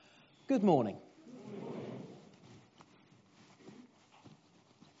Good morning.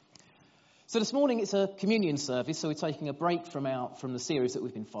 So this morning it's a communion service, so we're taking a break from the series that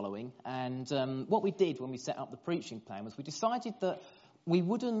we've been following. And what we did when we set up the preaching plan was we decided that we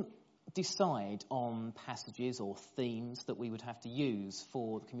wouldn't decide on passages or themes that we would have to use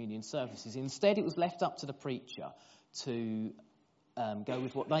for the communion services. Instead, it was left up to the preacher to go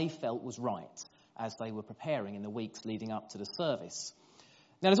with what they felt was right as they were preparing in the weeks leading up to the service.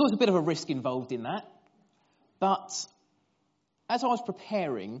 Now, there's always a bit of a risk involved in that, but as I was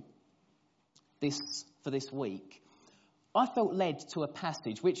preparing for this week, I felt led to a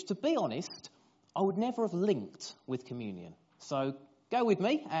passage which, to be honest, I would never have linked with communion. So go with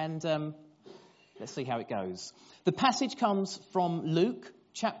me and let's see how it goes. The passage comes from Luke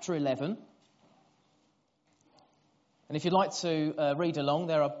chapter 11. And if you'd like to read along,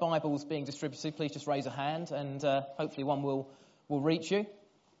 there are Bibles being distributed. Please just raise a hand and hopefully one will reach you.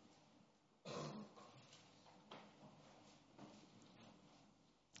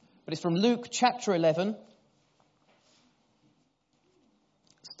 But it's from Luke chapter 11,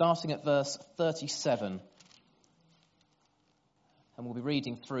 starting at verse 37. And we'll be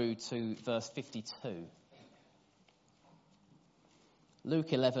reading through to verse 52.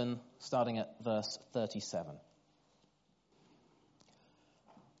 Luke 11, starting at verse 37.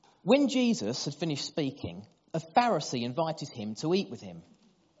 When Jesus had finished speaking, a Pharisee invited him to eat with him.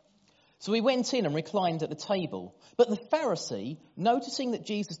 So he went in and reclined at the table. But the Pharisee, noticing that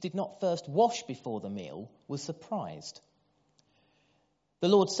Jesus did not first wash before the meal, was surprised. The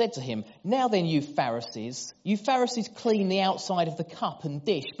Lord said to him, "Now then, you Pharisees clean the outside of the cup and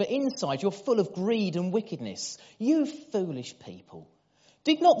dish, but inside you're full of greed and wickedness. You foolish people.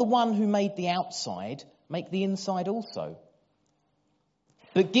 Did not the one who made the outside make the inside also?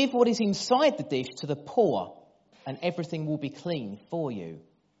 But give what is inside the dish to the poor, and everything will be clean for you.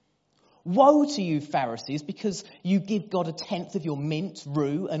 Woe to you, Pharisees, because you give God a tenth of your mint,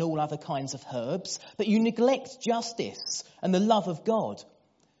 rue, and all other kinds of herbs, but you neglect justice and the love of God.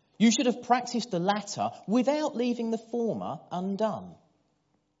 You should have practiced the latter without leaving the former undone.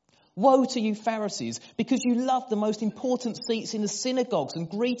 Woe to you, Pharisees, because you love the most important seats in the synagogues and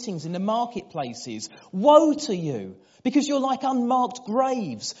greetings in the marketplaces. Woe to you, because you're like unmarked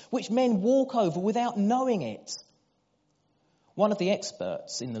graves, which men walk over without knowing it." One of the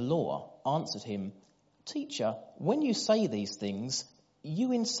experts in the law answered him, "Teacher, when you say these things,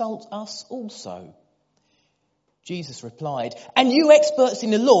 you insult us also." Jesus replied, "And you experts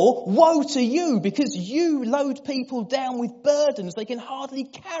in the law, woe to you, because you load people down with burdens they can hardly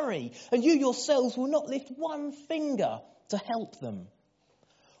carry, and you yourselves will not lift one finger to help them.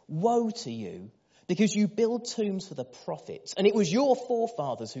 Woe to you, because you build tombs for the prophets, and it was your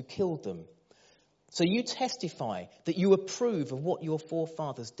forefathers who killed them. So you testify that you approve of what your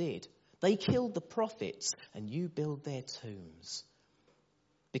forefathers did. They killed the prophets, and you build their tombs.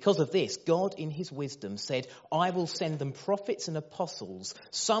 Because of this, God in his wisdom said, I will send them prophets and apostles,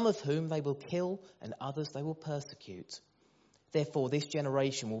 some of whom they will kill and others they will persecute. Therefore, this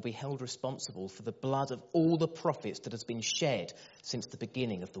generation will be held responsible for the blood of all the prophets that has been shed since the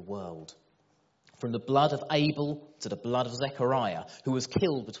beginning of the world. From the blood of Abel to the blood of Zechariah, who was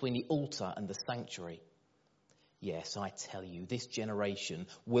killed between the altar and the sanctuary. Yes, I tell you, this generation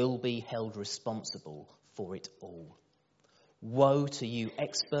will be held responsible for it all. Woe to you,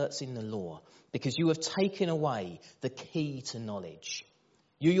 experts in the law, because you have taken away the key to knowledge.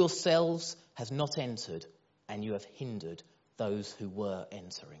 You yourselves have not entered, and you have hindered those who were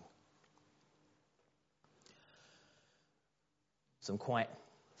entering." Some quite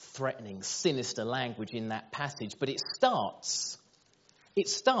threatening, sinister language in that passage, but it starts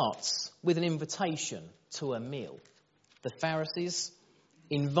with an invitation to a meal. The Pharisees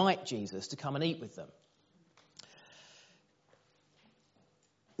invite Jesus to come and eat with them.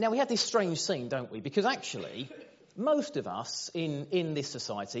 Now, we have this strange scene, don't we? Because actually, most of us in this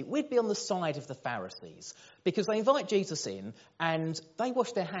society, we'd be on the side of the Pharisees, because they invite Jesus in and they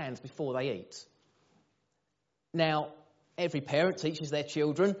wash their hands before they eat. Now, every parent teaches their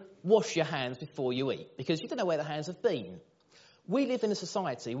children, wash your hands before you eat, because you don't know where the hands have been. We live in a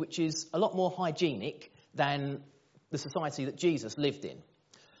society which is a lot more hygienic than the society that Jesus lived in.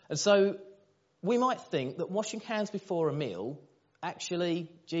 And so we might think that washing hands before a meal,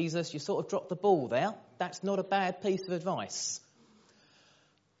 actually, Jesus, you sort of dropped the ball there. That's not a bad piece of advice.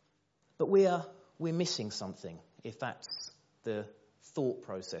 But we're missing something if that's the thought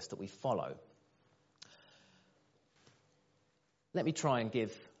process that we follow. Let me try and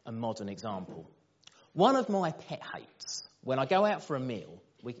give a modern example. One of my pet hates, when I go out for a meal,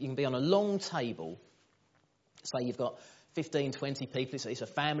 you can be on a long table, say you've got 15, 20 people. It's a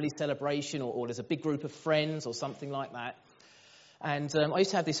family celebration, or there's a big group of friends or something like that. And I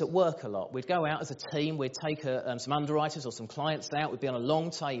used to have this at work a lot. We'd go out as a team. We'd take some underwriters or some clients out. We'd be on a long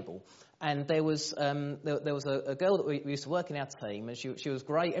table. And there was a girl that we used to work in our team, and she was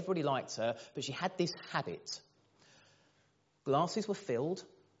great. Everybody liked her, but she had this habit. Glasses were filled,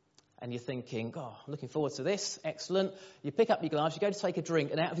 and you're thinking, oh, I'm looking forward to this. Excellent. You pick up your glass, you go to take a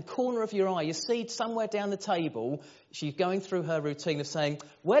drink, and out of the corner of your eye, you see somewhere down the table, she's going through her routine of saying,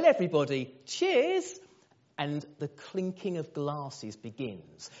 well, everybody, cheers. And the clinking of glasses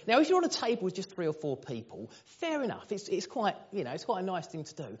begins. Now, if you're on a table with just 3 or 4 people, fair enough. It's quite a nice thing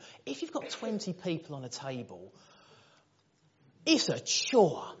to do. If you've got 20 people on a table, it's a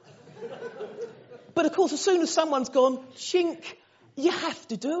chore. But of course, as soon as someone's gone, chink, you have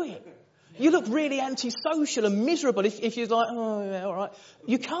to do it. You look really antisocial and miserable if you're like, oh, yeah, all right.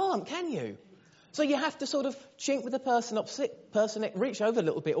 You can't, can you? So you have to sort of chink with the person opposite, reach over a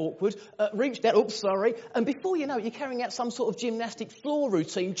little bit awkward, reach down, and before you know it, you're carrying out some sort of gymnastic floor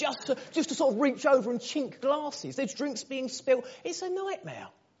routine just to sort of reach over and chink glasses. There's drinks being spilled. It's a nightmare.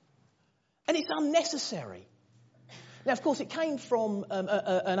 And it's unnecessary. Now, of course, it came from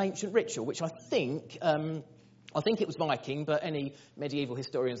an ancient ritual, which I think it was Viking, but any medieval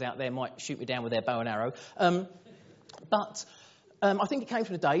historians out there might shoot me down with their bow and arrow. I think it came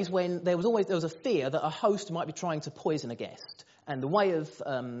from the days when there was a fear that a host might be trying to poison a guest. And the way of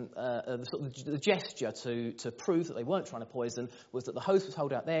the gesture to prove that they weren't trying to poison was that the host would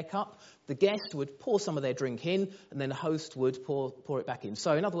hold out their cup, the guest would pour some of their drink in, and then the host would pour it back in.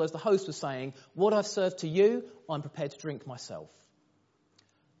 So in other words, the host was saying, what I've served to you, I'm prepared to drink myself.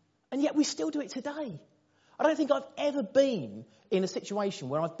 And yet we still do it today. I don't think I've ever been in a situation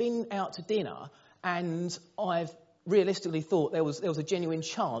where I've been out to dinner and I've realistically thought there was a genuine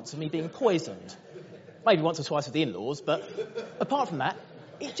chance of me being poisoned. Maybe once or twice with the in-laws, but apart from that,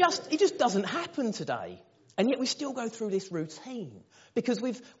 it just doesn't happen today. And yet we still go through this routine because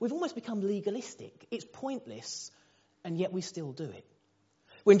we've almost become legalistic. It's pointless, and yet we still do it.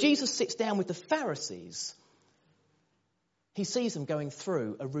 When Jesus sits down with the Pharisees, he sees them going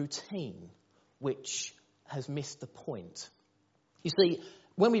through a routine which has missed the point. You see,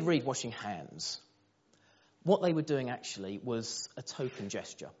 when we read washing hands, what they were doing actually was a token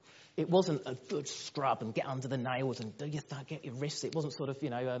gesture. It wasn't a good scrub and get under the nails and do your thing, get your wrists. It wasn't sort of,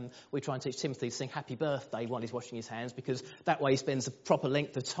 we try and teach Timothy to sing happy birthday while he's washing his hands because that way he spends a proper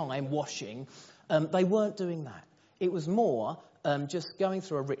length of time washing. They weren't doing that. It was more just going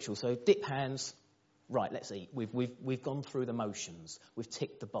through a ritual. So dip hands, right, let's eat. We've gone through the motions. We've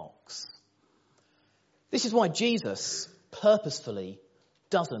ticked the box. This is why Jesus purposefully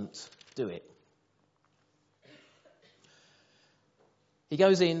doesn't do it. He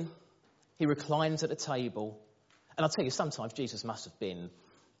goes in, he reclines at a table, and I'll tell you, sometimes Jesus must have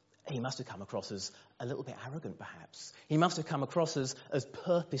come across as a little bit arrogant, perhaps. He must have come across as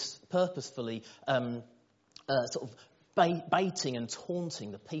purposefully sort of baiting and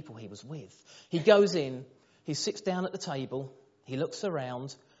taunting the people he was with. He goes in, he sits down at the table, he looks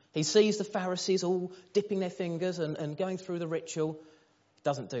around, he sees the Pharisees all dipping their fingers and going through the ritual. He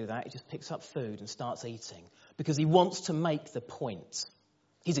doesn't do that, he just picks up food and starts eating because he wants to make the point.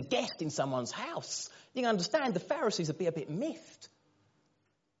 He's a guest in someone's house. You can understand the Pharisees would be a bit miffed.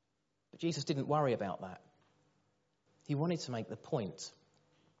 But Jesus didn't worry about that. He wanted to make the point.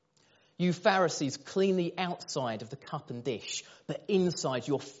 You Pharisees clean the outside of the cup and dish, but inside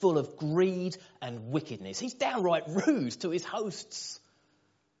you're full of greed and wickedness. He's downright rude to his hosts.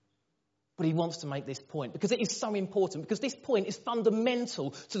 But he wants to make this point because it is so important, because this point is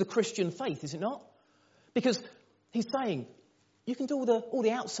fundamental to the Christian faith, is it not? Because he's saying, you can do all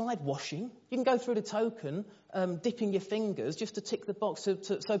the outside washing. You can go through the token, dipping your fingers just to tick the box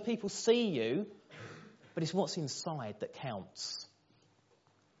so people see you. But it's what's inside that counts.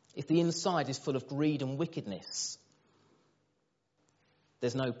 If the inside is full of greed and wickedness,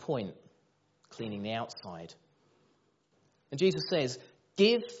 there's no point cleaning the outside. And Jesus says,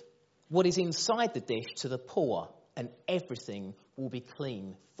 give what is inside the dish to the poor, and everything will be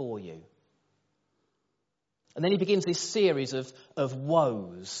clean for you. And then he begins this series of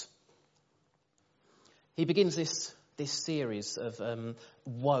woes. He begins this series of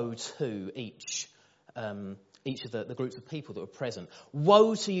woe to each of the groups of people that were present.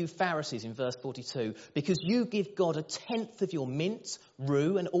 Woe to you Pharisees in verse 42, because you give God 1/10 of your mint,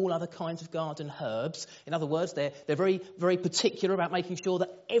 rue, and all other kinds of garden herbs. In other words, they're very, very particular about making sure that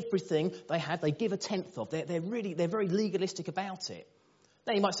everything they have, they give 1/10 of. They're very legalistic about it.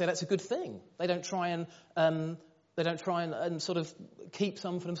 Now you might say that's a good thing. They don't try and sort of keep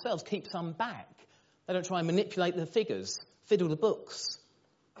some for themselves, keep some back. They don't try and manipulate the figures. fiddle the books.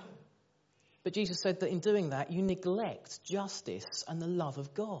 But Jesus said that in doing that, you neglect justice and the love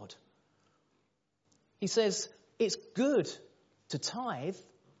of God. He says it's good to tithe.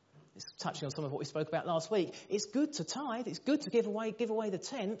 It's touching on some of what we spoke about last week. It's good to tithe. It's good to give away the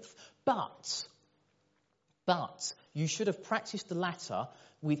 10th. But you should have practiced the latter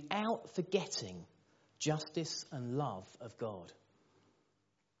without forgetting justice and love of God.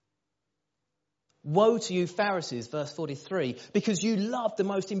 Woe to you, Pharisees, verse 43, because you love the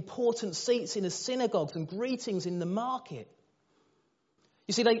most important seats in the synagogues and greetings in the market.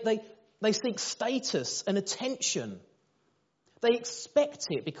 You see, they seek status and attention. They expect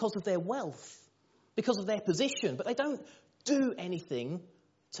it because of their wealth, because of their position, but they don't do anything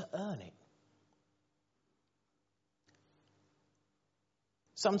to earn it.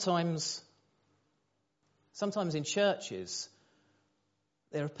 Sometimes in churches,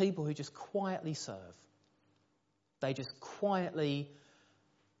 there are people who just quietly serve. They just quietly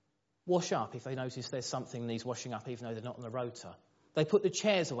wash up if they notice there's something needs washing up, even though they're not on the rota. They put the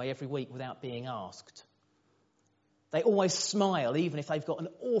chairs away every week without being asked. They always smile, even if they've got an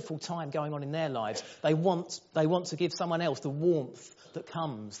awful time going on in their lives. They want to give someone else the warmth that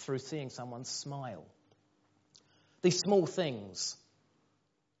comes through seeing someone smile. These small things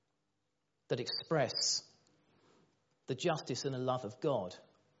that express the justice and the love of God.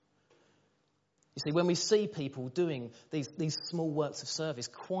 You see, when we see people doing these small works of service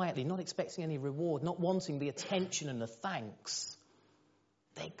quietly, not expecting any reward, not wanting the attention and the thanks,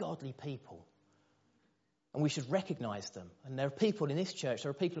 they're godly people. And we should recognise them. And there are people in this church, there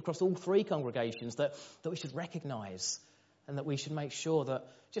are people across all three congregations that we should recognise, and that we should make sure that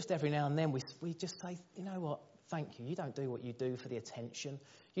just every now and then we just say, you know what, thank you. You don't do what you do for the attention.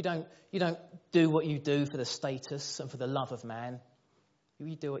 You don't do what you do for the status and for the love of man.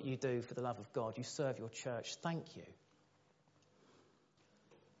 You do what you do for the love of God. You serve your church. Thank you.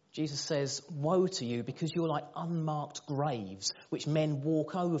 Jesus says, woe to you because you're like unmarked graves which men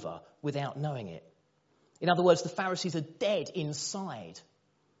walk over without knowing it. In other words, the Pharisees are dead inside.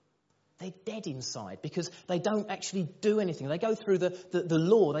 They're dead inside because they don't actually do anything. They go through the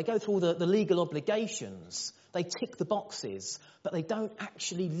law. They go through the legal obligations. They tick the boxes, but they don't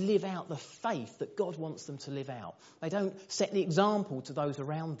actually live out the faith that God wants them to live out. They don't set the example to those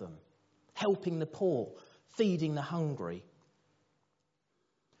around them, helping the poor, feeding the hungry.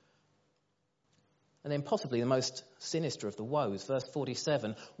 And then possibly the most sinister of the woes, verse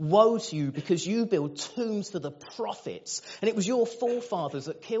 47, woe to you because you build tombs for the prophets, and it was your forefathers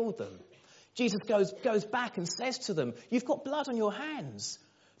that killed them. Jesus goes back and says to them, you've got blood on your hands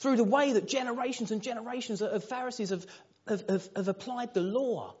through the way that generations and generations of Pharisees have applied the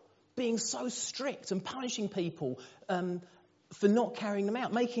law, being so strict and punishing people for not carrying them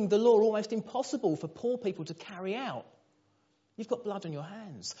out, making the law almost impossible for poor people to carry out. You've got blood on your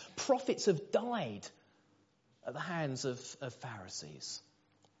hands. Prophets have died at the hands of Pharisees.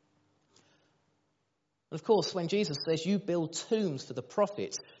 And of course, when Jesus says you build tombs for the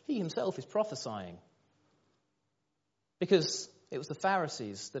prophets, he himself is prophesying. Because it was the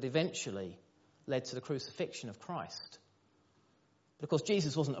Pharisees that eventually led to the crucifixion of Christ. But of course,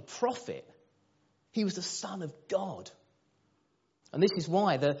 Jesus wasn't a prophet. He was the Son of God. And this is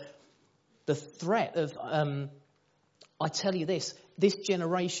why the threat of, I tell you this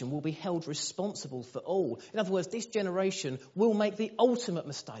generation will be held responsible for all. In other words, this generation will make the ultimate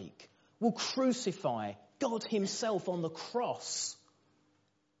mistake, will crucify God himself on the cross.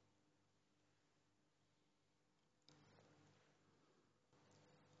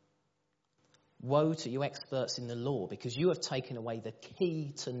 Woe to you experts in the law, because you have taken away the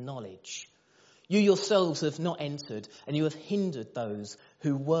key to knowledge. You yourselves have not entered, and you have hindered those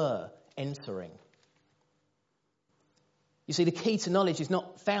who were entering. You see, the key to knowledge is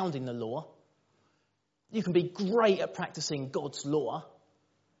not found in the law. You can be great at practicing God's law,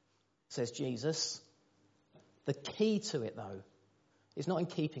 says Jesus. The key to it, though, is not in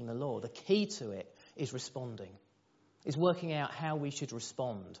keeping the law. The key to it is responding, is working out how we should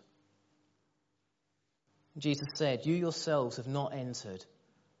respond. Jesus said, you yourselves have not entered,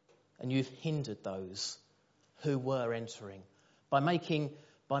 and you've hindered those who were entering by making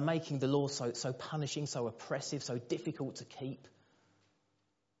the law so punishing, so oppressive, so difficult to keep.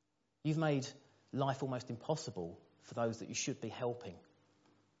 You've made life almost impossible for those that you should be helping.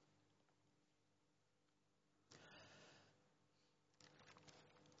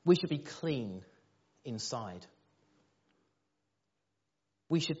 We should be clean inside.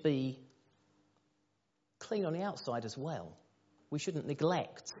 We should be clean on the outside as well. We shouldn't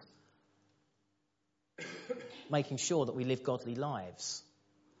neglect making sure that we live godly lives.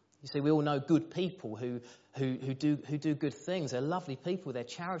 You see, we all know good people who do good things. They're lovely people, they're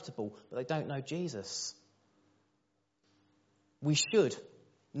charitable, but they don't know Jesus. We should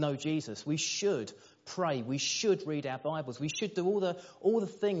know Jesus. We should pray. We should read our Bibles. We should do all the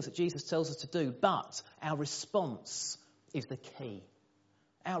things that Jesus tells us to do, but our response is the key.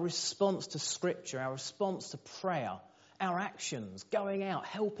 Our response to Scripture, our response to prayer, our actions, going out,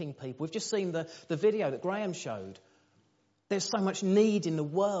 helping people. We've just seen the video that Graham showed. There's so much need in the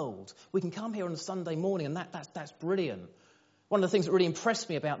world. We can come here on a Sunday morning and that's brilliant. One of the things that really impressed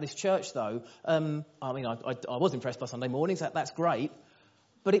me about this church, though, I was impressed by Sunday mornings, that's great,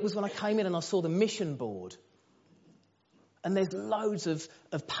 but it was when I came in and I saw the mission board. And there's loads of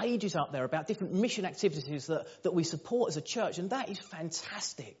pages up there about different mission activities that we support as a church, and that is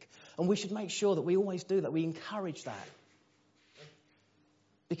fantastic. And we should make sure that we always do that, we encourage that.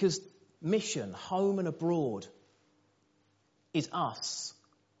 Because mission, home and abroad, is us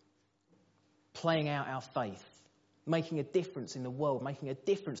playing out our faith, making a difference in the world, making a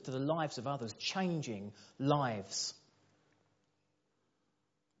difference to the lives of others, changing lives.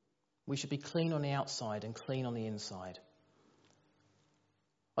 We should be clean on the outside and clean on the inside.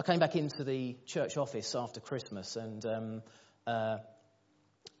 I came back into the church office after Christmas, and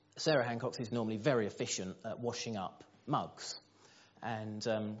Sarah Hancock is normally very efficient at washing up mugs. And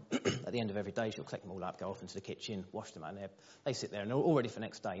at the end of every day, she'll collect them all up, go off into the kitchen, wash them, and they sit there and they're all ready for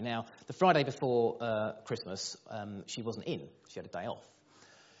next day. Now, the Friday before Christmas, she wasn't in. She had a day off.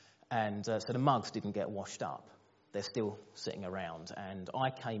 And so the mugs didn't get washed up. They're still sitting around. And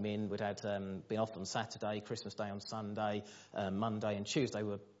I came in, we'd had been off on Saturday, Christmas Day on Sunday, Monday and Tuesday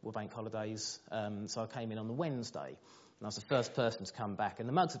were bank holidays. So I came in on the Wednesday. And I was the first person to come back. And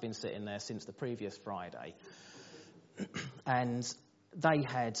the mugs had been sitting there since the previous Friday. And they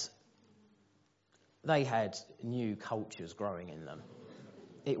had new cultures growing in them.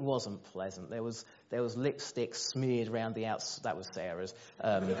 It wasn't pleasant. There was lipstick smeared around the outside. That was Sarah's,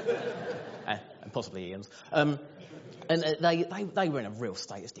 and possibly Ian's. And they were in a real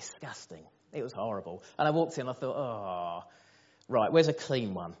state. It's disgusting. It was horrible. And I walked in and I thought, oh, right, where's a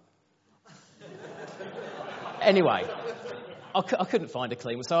clean one? Anyway, I couldn't find a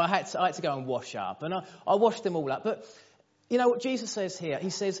clean one, so I had to go and wash up. And I washed them all up. But you know what Jesus says here? He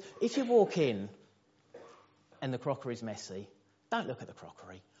says, if you walk in and the crockery's messy, don't look at the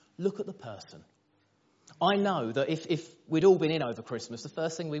crockery. Look at the person. I know that if we'd all been in over Christmas, the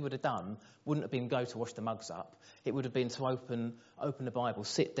first thing we would have done wouldn't have been go to wash the mugs up. It would have been to open the Bible,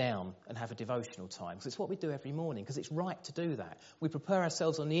 sit down and have a devotional time. Because it's what we do every morning, because it's right to do that. We prepare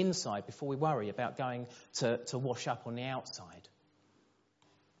ourselves on the inside before we worry about going to wash up on the outside.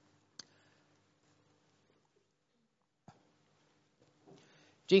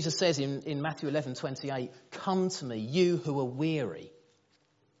 Jesus says in Matthew 11:28, come to me, you who are weary.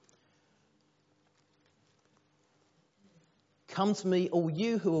 Come to me, all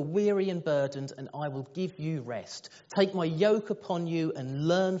you who are weary and burdened, and I will give you rest. Take my yoke upon you and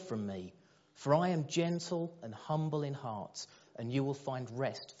learn from me, for I am gentle and humble in heart, and you will find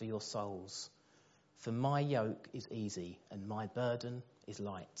rest for your souls. For my yoke is easy and my burden is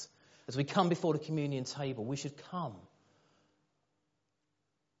light. As we come before the communion table, we should come.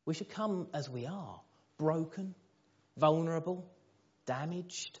 We should come as we are, broken, vulnerable,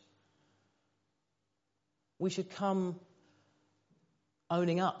 damaged. We should come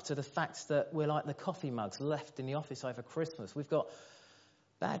owning up to the fact that we're like the coffee mugs left in the office over Christmas. We've got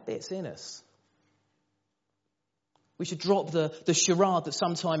bad bits in us. We should drop the charade that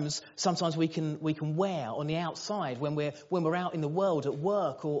sometimes we can wear on the outside when we're out in the world at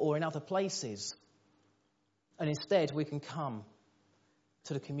work or in other places. And instead we can come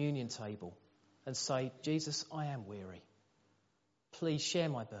to the communion table and say, Jesus, I am weary. Please share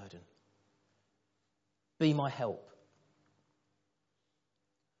my burden. Be my help.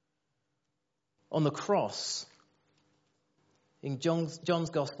 On the cross, in John's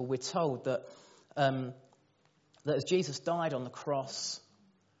Gospel, we're told that as Jesus died on the cross,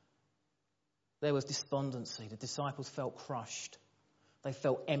 there was despondency. The disciples felt crushed. They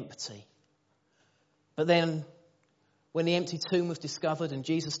felt empty. But then, when the empty tomb was discovered and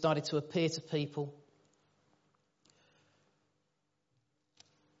Jesus started to appear to people,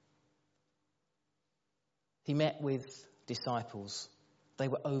 he met with disciples. They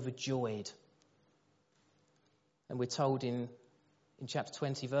were overjoyed. And we're told in chapter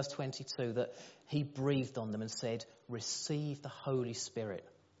 20, verse 22, that he breathed on them and said, receive the Holy Spirit.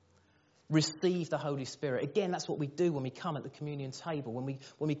 Receive the Holy Spirit. Again, that's what we do when we come at the communion table. When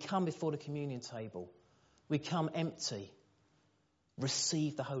we come before the communion table, we come empty.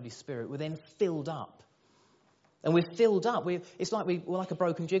 Receive the Holy Spirit. We're then filled up And we're filled up. It's like we're like a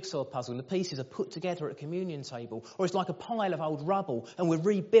broken jigsaw puzzle, and the pieces are put together at a communion table. Or it's like a pile of old rubble, and we're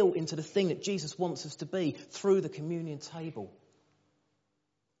rebuilt into the thing that Jesus wants us to be through the communion table.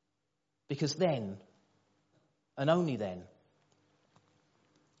 Because then, and only then,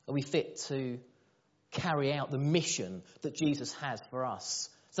 are we fit to carry out the mission that Jesus has for us.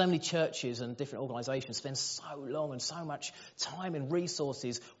 So many churches and different organisations spend so long and so much time and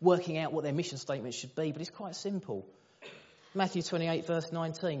resources working out what their mission statement should be, but it's quite simple. Matthew 28 verse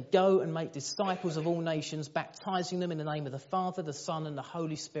 19, go and make disciples of all nations, baptising them in the name of the Father, the Son and the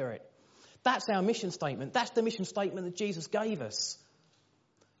Holy Spirit. That's our mission statement. That's the mission statement that Jesus gave us.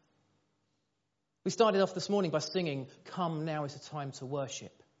 We started off this morning by singing, come now is the time to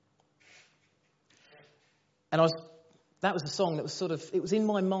worship. And that was a song that was it was in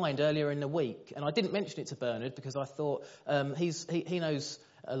my mind earlier in the week. And I didn't mention it to Bernard because I thought he knows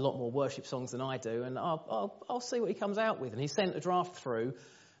a lot more worship songs than I do. And I'll see what he comes out with. And he sent a draft through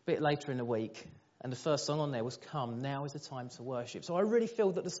a bit later in the week. And the first song on there was Come, Now is the Time to Worship. So I really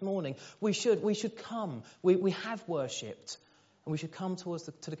feel that this morning we should come. We have worshipped. And we should come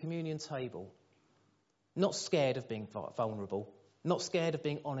to the communion table. Not scared of being vulnerable. Not scared of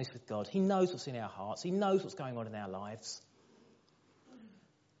being honest with God. He knows what's in our hearts. He knows what's going on in our lives.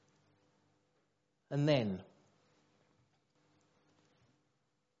 And then,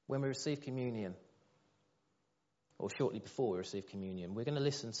 when we receive communion, or shortly before we receive communion, we're going to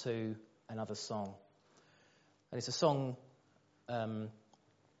listen to another song. And it's a song by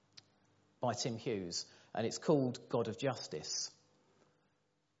Tim Hughes, and it's called God of Justice.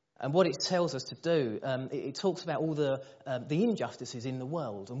 And what it tells us to do, it talks about all the injustices in the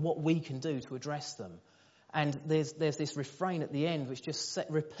world and what we can do to address them. And there's this refrain at the end which just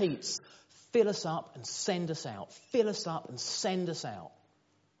repeats, fill us up and send us out. Fill us up and send us out.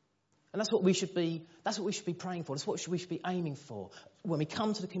 And that's what we should be praying for. That's what we should be aiming for. When we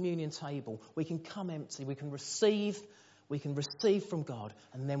come to the communion table, we can come empty. We can receive from God,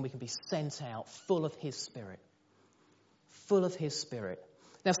 and then we can be sent out full of His Spirit. Full of His Spirit.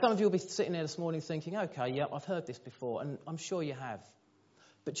 Now, some of you will be sitting there this morning thinking, okay, yeah, I've heard this before, and I'm sure you have.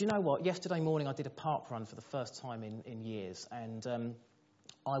 But do you know what? Yesterday morning I did a park run for the first time in years, and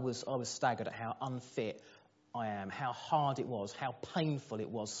I was staggered at how unfit I am, how hard it was, how painful it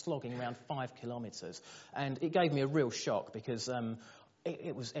was, slogging around 5 kilometres. And it gave me a real shock because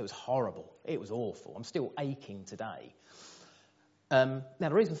it was horrible. It was awful. I'm still aching today. Now, the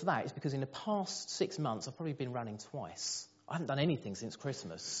reason for that is because in the past 6 months I've probably been running twice. I haven't done anything since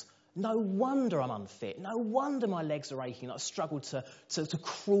Christmas. No wonder I'm unfit. No wonder my legs are aching. I struggled to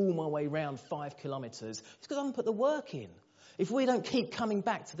crawl my way around 5 kilometres. It's because I haven't put the work in. If we don't keep coming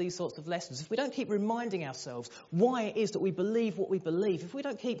back to these sorts of lessons, if we don't keep reminding ourselves why it is that we believe what we believe, if we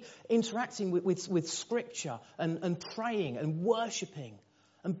don't keep interacting with Scripture and praying and worshipping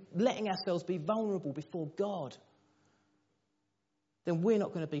and letting ourselves be vulnerable before God, then we're not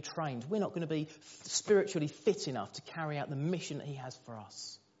going to be trained. We're not going to be spiritually fit enough to carry out the mission that He has for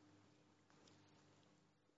us.